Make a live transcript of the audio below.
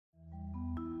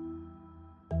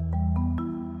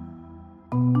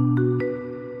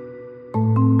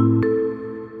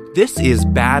This is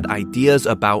Bad Ideas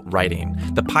About Writing,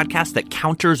 the podcast that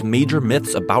counters major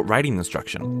myths about writing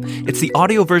instruction. It's the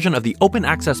audio version of the open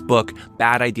access book,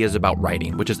 Bad Ideas About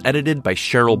Writing, which is edited by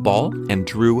Cheryl Ball and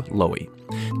Drew Lowy.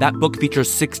 That book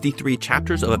features 63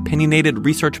 chapters of opinionated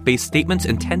research-based statements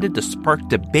intended to spark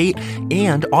debate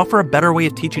and offer a better way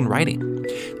of teaching writing.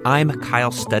 I'm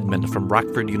Kyle Stedman from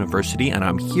Rockford University, and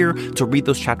I'm here to read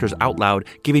those chapters out loud,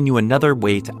 giving you another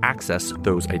way to access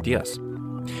those ideas.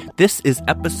 This is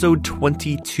episode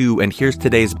 22, and here's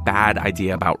today's bad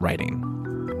idea about writing.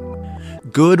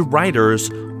 Good writers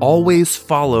always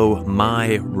follow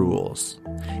my rules.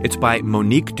 It's by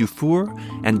Monique Dufour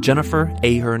and Jennifer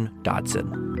Ahern Dodson.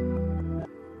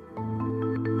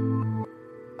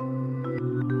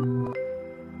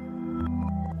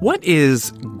 What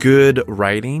is good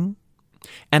writing?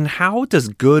 And how does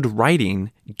good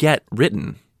writing get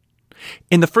written?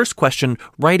 In the first question,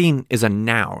 writing is a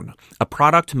noun, a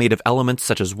product made of elements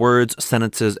such as words,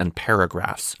 sentences, and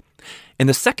paragraphs. In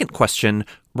the second question,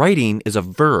 writing is a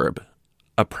verb,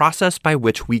 a process by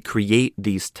which we create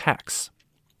these texts.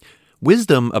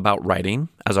 Wisdom about writing,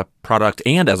 as a product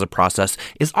and as a process,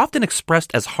 is often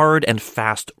expressed as hard and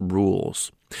fast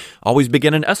rules. Always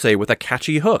begin an essay with a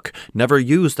catchy hook. Never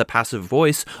use the passive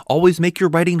voice. Always make your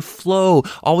writing flow.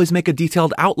 Always make a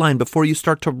detailed outline before you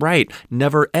start to write.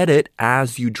 Never edit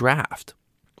as you draft.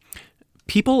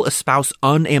 People espouse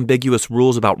unambiguous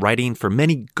rules about writing for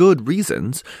many good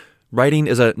reasons. Writing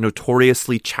is a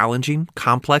notoriously challenging,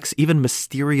 complex, even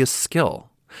mysterious skill.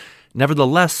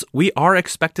 Nevertheless, we are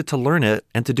expected to learn it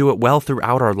and to do it well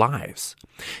throughout our lives.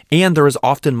 And there is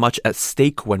often much at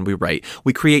stake when we write.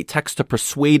 We create text to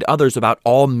persuade others about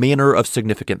all manner of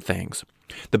significant things.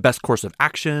 The best course of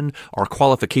action, our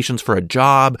qualifications for a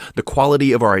job, the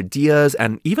quality of our ideas,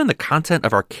 and even the content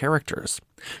of our characters.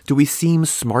 Do we seem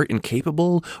smart and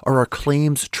capable? Are our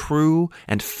claims true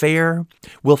and fair?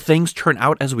 Will things turn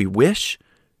out as we wish?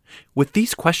 With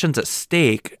these questions at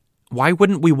stake, why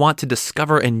wouldn't we want to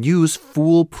discover and use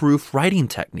foolproof writing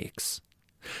techniques?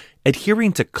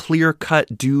 Adhering to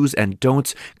clear-cut do's and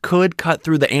don'ts could cut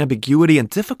through the ambiguity and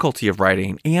difficulty of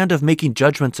writing and of making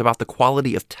judgments about the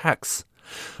quality of texts.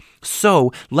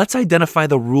 So, let's identify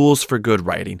the rules for good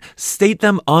writing, state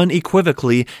them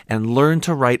unequivocally, and learn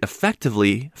to write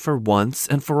effectively for once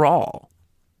and for all.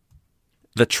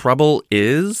 The trouble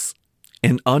is,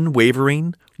 an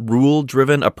unwavering,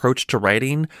 rule-driven approach to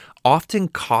writing often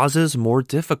causes more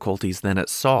difficulties than it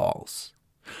solves.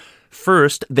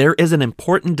 First, there is an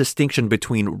important distinction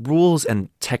between rules and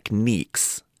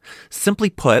techniques. Simply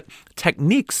put,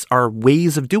 techniques are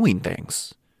ways of doing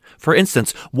things. For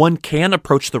instance, one can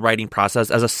approach the writing process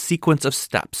as a sequence of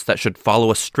steps that should follow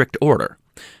a strict order.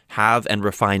 Have and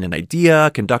refine an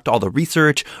idea, conduct all the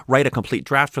research, write a complete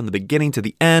draft from the beginning to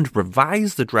the end,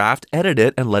 revise the draft, edit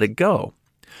it, and let it go.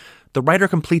 The writer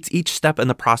completes each step in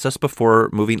the process before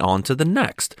moving on to the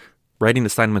next. Writing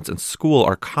assignments in school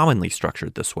are commonly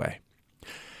structured this way.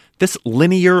 This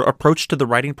linear approach to the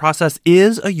writing process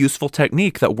is a useful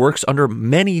technique that works under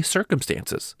many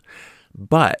circumstances.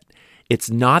 But it's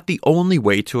not the only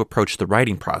way to approach the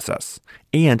writing process,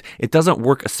 and it doesn't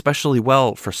work especially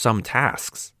well for some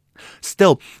tasks.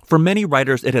 Still, for many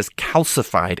writers, it has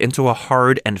calcified into a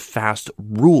hard and fast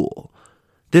rule.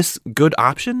 This good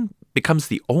option becomes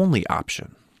the only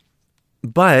option.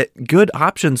 But good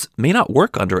options may not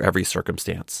work under every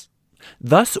circumstance.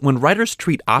 Thus, when writers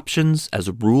treat options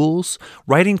as rules,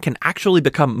 writing can actually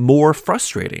become more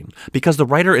frustrating because the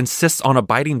writer insists on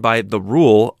abiding by the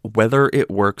rule whether it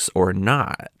works or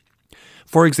not.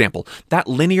 For example, that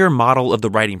linear model of the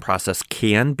writing process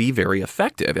can be very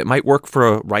effective. It might work for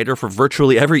a writer for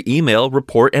virtually every email,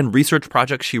 report, and research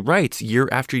project she writes year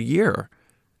after year,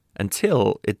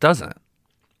 until it doesn't.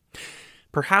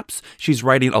 Perhaps she's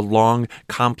writing a long,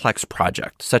 complex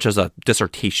project, such as a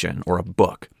dissertation or a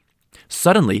book.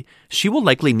 Suddenly, she will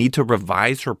likely need to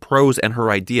revise her prose and her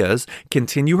ideas,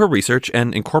 continue her research,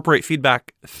 and incorporate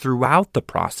feedback throughout the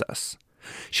process.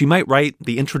 She might write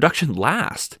the introduction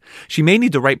last. She may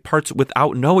need to write parts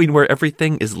without knowing where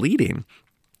everything is leading.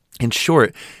 In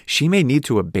short, she may need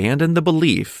to abandon the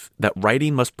belief that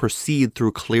writing must proceed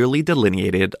through clearly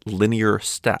delineated linear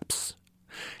steps.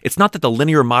 It's not that the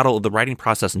linear model of the writing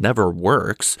process never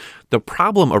works. The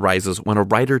problem arises when a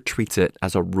writer treats it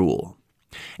as a rule.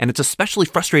 And it's especially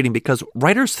frustrating because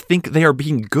writers think they are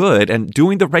being good and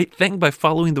doing the right thing by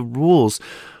following the rules,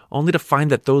 only to find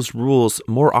that those rules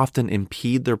more often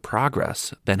impede their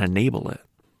progress than enable it.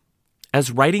 As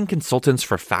writing consultants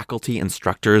for faculty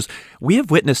instructors, we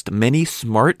have witnessed many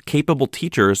smart, capable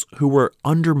teachers who were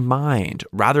undermined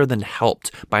rather than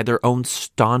helped by their own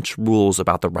staunch rules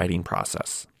about the writing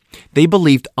process. They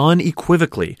believed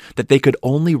unequivocally that they could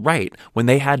only write when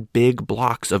they had big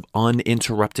blocks of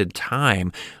uninterrupted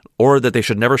time, or that they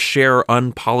should never share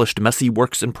unpolished, messy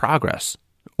works in progress,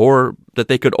 or that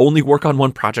they could only work on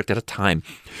one project at a time.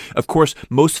 Of course,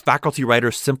 most faculty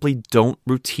writers simply don't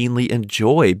routinely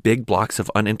enjoy big blocks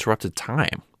of uninterrupted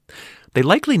time. They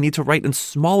likely need to write in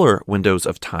smaller windows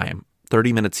of time,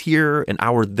 30 minutes here, an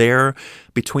hour there,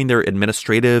 between their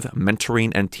administrative,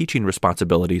 mentoring, and teaching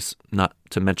responsibilities, not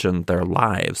to mention their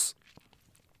lives.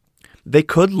 They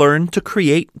could learn to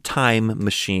create time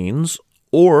machines,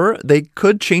 or they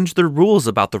could change their rules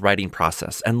about the writing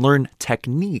process and learn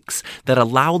techniques that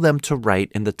allow them to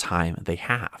write in the time they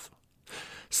have.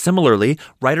 Similarly,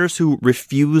 writers who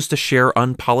refuse to share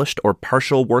unpolished or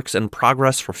partial works in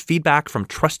progress for feedback from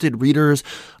trusted readers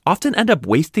often end up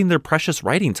wasting their precious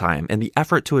writing time in the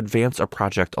effort to advance a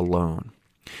project alone.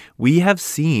 We have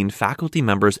seen faculty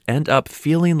members end up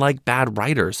feeling like bad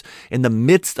writers in the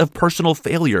midst of personal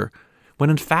failure, when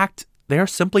in fact, they are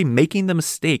simply making the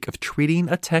mistake of treating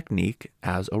a technique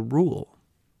as a rule.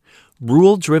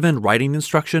 Rule-driven writing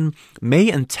instruction may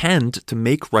intend to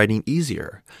make writing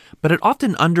easier, but it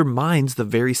often undermines the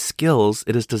very skills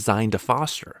it is designed to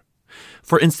foster.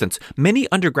 For instance,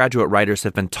 many undergraduate writers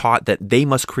have been taught that they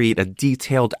must create a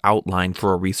detailed outline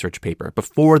for a research paper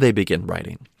before they begin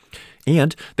writing.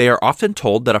 And they are often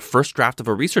told that a first draft of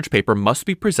a research paper must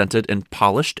be presented in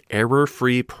polished,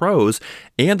 error-free prose,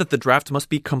 and that the draft must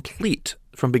be complete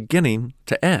from beginning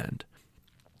to end.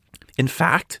 In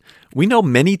fact, we know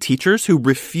many teachers who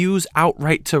refuse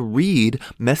outright to read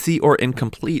messy or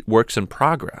incomplete works in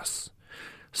progress.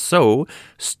 So,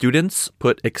 students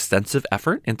put extensive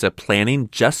effort into planning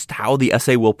just how the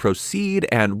essay will proceed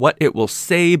and what it will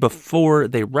say before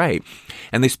they write,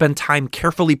 and they spend time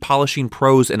carefully polishing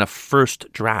prose in a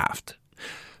first draft.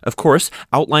 Of course,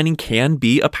 outlining can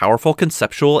be a powerful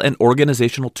conceptual and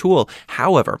organizational tool.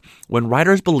 However, when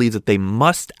writers believe that they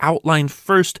must outline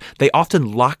first, they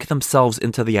often lock themselves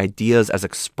into the ideas as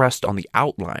expressed on the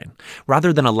outline,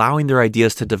 rather than allowing their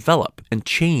ideas to develop and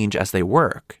change as they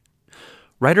work.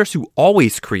 Writers who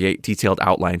always create detailed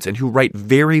outlines and who write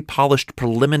very polished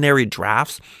preliminary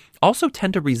drafts also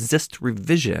tend to resist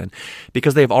revision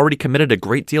because they have already committed a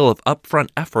great deal of upfront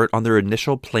effort on their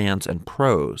initial plans and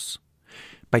prose.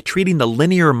 By treating the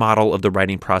linear model of the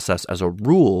writing process as a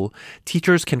rule,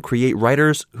 teachers can create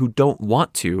writers who don't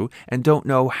want to and don't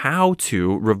know how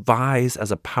to revise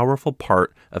as a powerful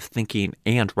part of thinking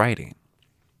and writing.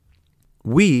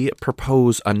 We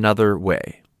propose another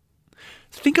way.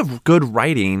 Think of good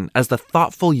writing as the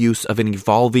thoughtful use of an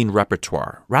evolving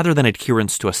repertoire rather than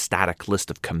adherence to a static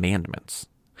list of commandments.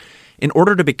 In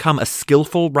order to become a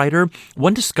skillful writer,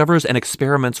 one discovers and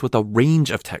experiments with a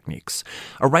range of techniques.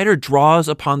 A writer draws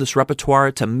upon this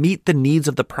repertoire to meet the needs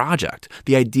of the project,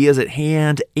 the ideas at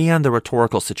hand, and the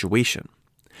rhetorical situation.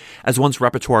 As one's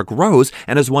repertoire grows,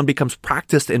 and as one becomes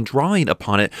practiced in drawing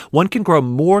upon it, one can grow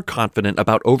more confident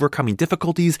about overcoming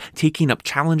difficulties, taking up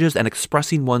challenges, and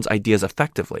expressing one's ideas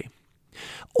effectively.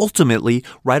 Ultimately,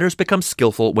 writers become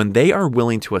skillful when they are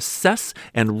willing to assess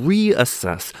and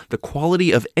reassess the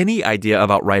quality of any idea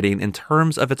about writing in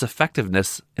terms of its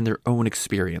effectiveness in their own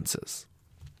experiences.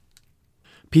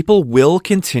 People will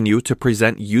continue to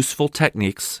present useful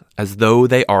techniques as though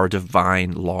they are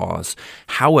divine laws.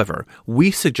 However,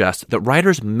 we suggest that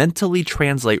writers mentally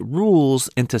translate rules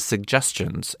into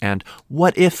suggestions and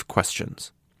what-if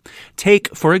questions.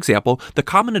 Take, for example, the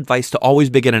common advice to always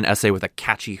begin an essay with a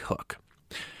catchy hook.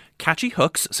 Catchy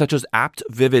hooks, such as apt,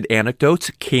 vivid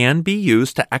anecdotes, can be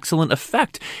used to excellent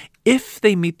effect if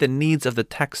they meet the needs of the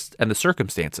text and the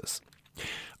circumstances.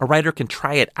 A writer can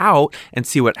try it out and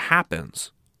see what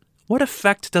happens. What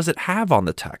effect does it have on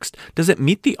the text? Does it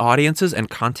meet the audience's and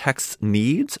context's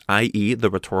needs, i.e., the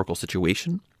rhetorical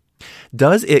situation?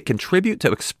 Does it contribute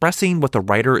to expressing what the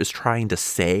writer is trying to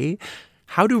say?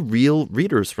 How do real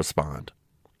readers respond?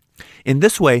 In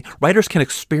this way, writers can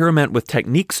experiment with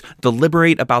techniques,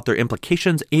 deliberate about their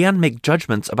implications, and make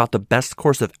judgments about the best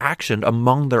course of action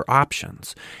among their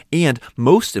options. And,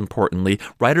 most importantly,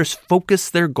 writers focus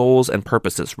their goals and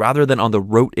purposes rather than on the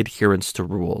rote adherence to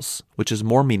rules, which is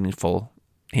more meaningful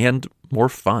and more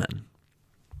fun.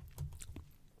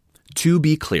 To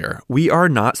be clear, we are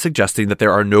not suggesting that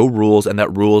there are no rules and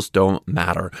that rules don't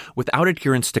matter. Without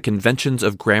adherence to conventions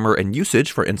of grammar and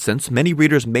usage, for instance, many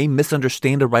readers may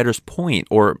misunderstand a writer's point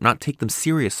or not take them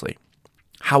seriously.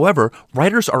 However,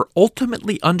 writers are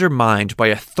ultimately undermined by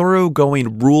a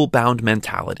thoroughgoing rule-bound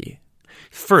mentality.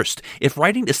 First, if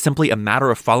writing is simply a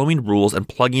matter of following rules and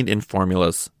plugging in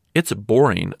formulas, it's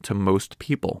boring to most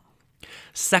people.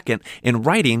 Second, in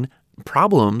writing,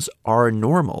 problems are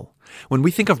normal. When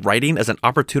we think of writing as an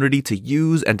opportunity to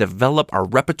use and develop our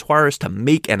repertoires to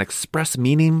make and express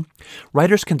meaning,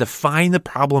 writers can define the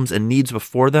problems and needs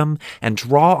before them and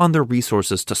draw on their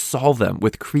resources to solve them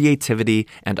with creativity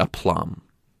and aplomb.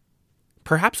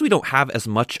 Perhaps we don't have as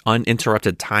much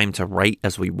uninterrupted time to write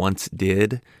as we once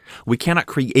did. We cannot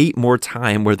create more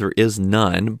time where there is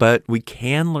none, but we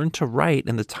can learn to write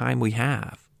in the time we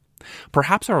have.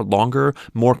 Perhaps our longer,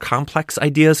 more complex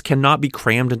ideas cannot be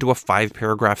crammed into a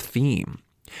 5-paragraph theme.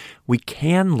 We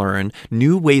can learn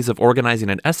new ways of organizing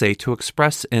an essay to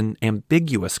express an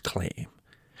ambiguous claim.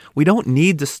 We don't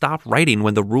need to stop writing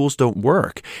when the rules don't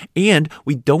work, and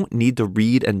we don't need to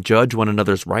read and judge one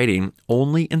another's writing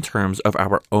only in terms of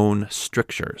our own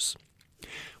strictures.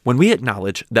 When we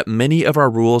acknowledge that many of our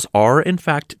rules are, in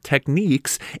fact,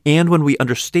 techniques, and when we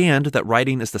understand that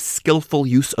writing is the skillful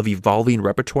use of evolving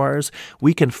repertoires,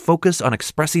 we can focus on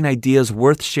expressing ideas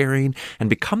worth sharing and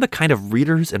become the kind of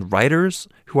readers and writers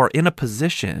who are in a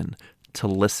position to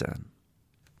listen.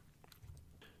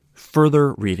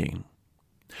 Further reading.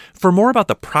 For more about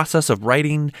the process of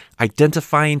writing,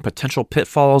 identifying potential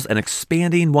pitfalls, and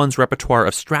expanding one's repertoire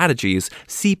of strategies,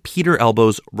 see Peter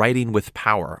Elbow's Writing with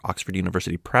Power, Oxford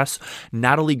University Press,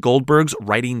 Natalie Goldberg's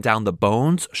Writing Down the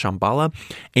Bones, Shambhala,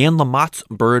 Anne Lamott's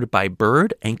Bird by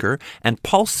Bird, Anchor, and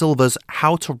Paul Silva's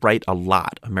How to Write a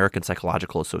Lot, American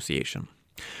Psychological Association.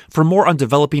 For more on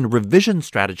developing revision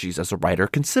strategies as a writer,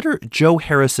 consider Joe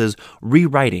Harris's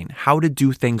Rewriting, How to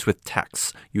Do Things with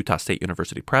Text, Utah State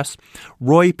University Press,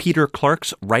 Roy Peter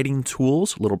Clark's Writing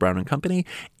Tools, Little Brown and Company,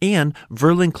 and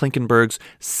Verlin Klinkenberg's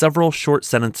Several Short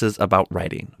Sentences About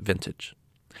Writing, Vintage.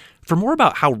 For more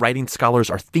about how writing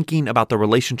scholars are thinking about the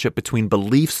relationship between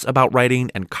beliefs about writing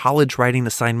and college writing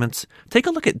assignments, take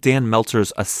a look at Dan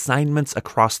Meltzer's Assignments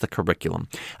Across the Curriculum,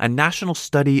 a national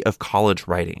study of college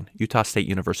writing, Utah State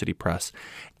University Press,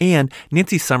 and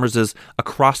Nancy Summers's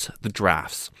Across the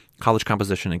Drafts, College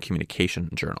Composition and Communication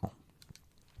Journal.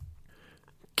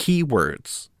 Key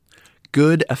words: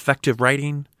 good, effective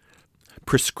writing,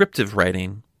 prescriptive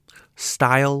writing,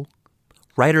 style,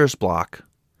 writer's block,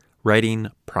 writing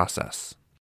process.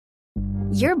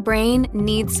 Your brain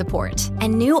needs support,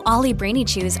 and new Ollie Brainy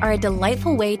Chews are a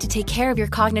delightful way to take care of your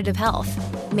cognitive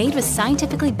health. Made with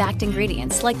scientifically backed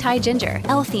ingredients like Thai ginger,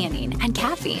 L-theanine, and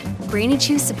caffeine, Brainy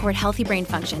Chews support healthy brain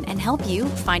function and help you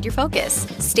find your focus,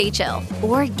 stay chill,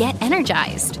 or get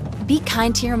energized. Be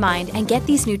kind to your mind and get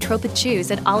these nootropic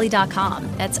chews at ollie.com.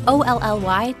 That's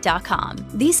OLLY.com.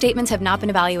 These statements have not been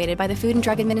evaluated by the Food and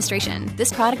Drug Administration.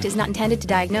 This product is not intended to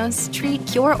diagnose, treat,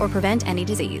 cure, or prevent any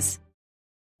disease.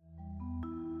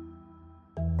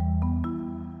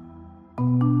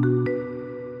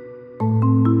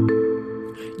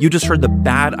 You just heard the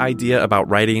bad idea about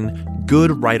writing.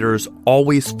 Good writers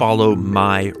always follow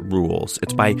my rules.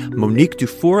 It's by Monique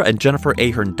Dufour and Jennifer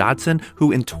Ahern Dodson,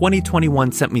 who in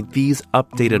 2021 sent me these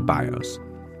updated bios.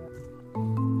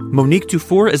 Monique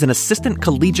Dufour is an assistant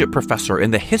collegiate professor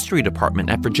in the history department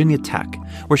at Virginia Tech,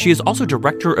 where she is also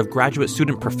director of graduate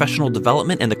student professional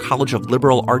development in the College of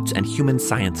Liberal Arts and Human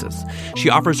Sciences. She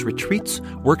offers retreats,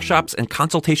 workshops, and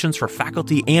consultations for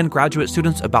faculty and graduate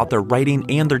students about their writing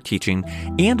and their teaching,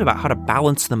 and about how to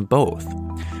balance them both.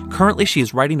 Currently, she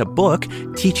is writing a book,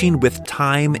 Teaching with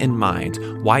Time in Mind: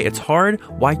 Why It's Hard,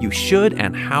 Why You Should,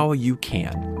 and How You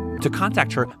Can. To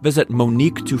contact her, visit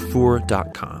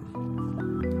MoniqueDufour.com.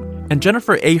 And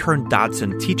Jennifer Ahern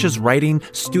Dodson teaches writing,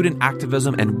 student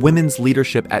activism, and women's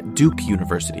leadership at Duke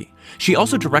University. She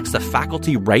also directs the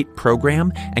Faculty Write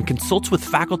program and consults with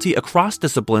faculty across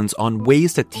disciplines on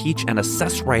ways to teach and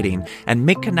assess writing and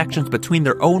make connections between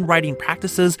their own writing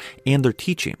practices and their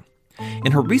teaching.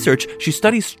 In her research, she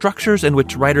studies structures in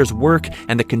which writers work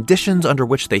and the conditions under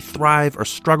which they thrive or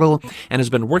struggle, and has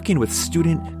been working with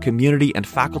student, community, and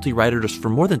faculty writers for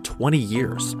more than 20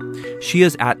 years. She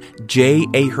is at J.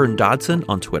 Ahern Dodson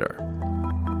on Twitter.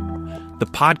 The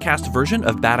podcast version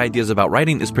of Bad Ideas About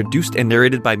Writing is produced and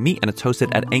narrated by me, and it's hosted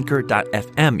at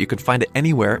Anchor.fm. You can find it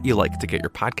anywhere you like to get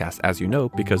your podcast, as you know,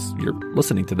 because you're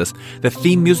listening to this. The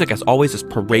theme music, as always, is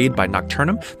Parade by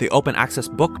Nocturnum. The open access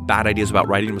book, Bad Ideas About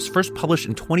Writing, was first published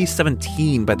in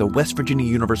 2017 by the West Virginia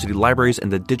University Libraries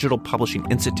and the Digital Publishing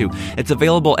Institute. It's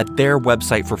available at their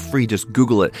website for free. Just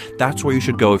Google it. That's where you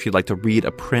should go if you'd like to read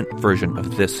a print version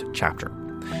of this chapter.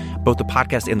 Both the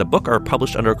podcast and the book are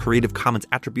published under Creative Commons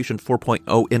Attribution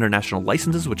 4.0 international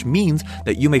licenses, which means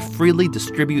that you may freely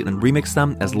distribute and remix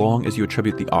them as long as you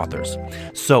attribute the authors.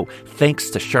 So, thanks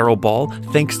to Cheryl Ball,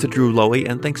 thanks to Drew Lowy,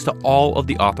 and thanks to all of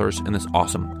the authors in this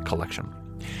awesome collection.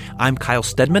 I'm Kyle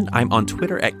Stedman. I'm on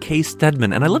Twitter at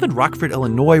KStedman, and I live in Rockford,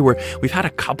 Illinois, where we've had a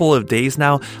couple of days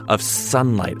now of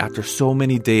sunlight after so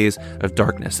many days of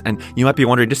darkness. And you might be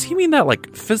wondering, does he mean that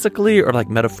like physically or like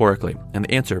metaphorically? And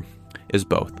the answer is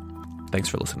both. Thanks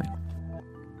for listening.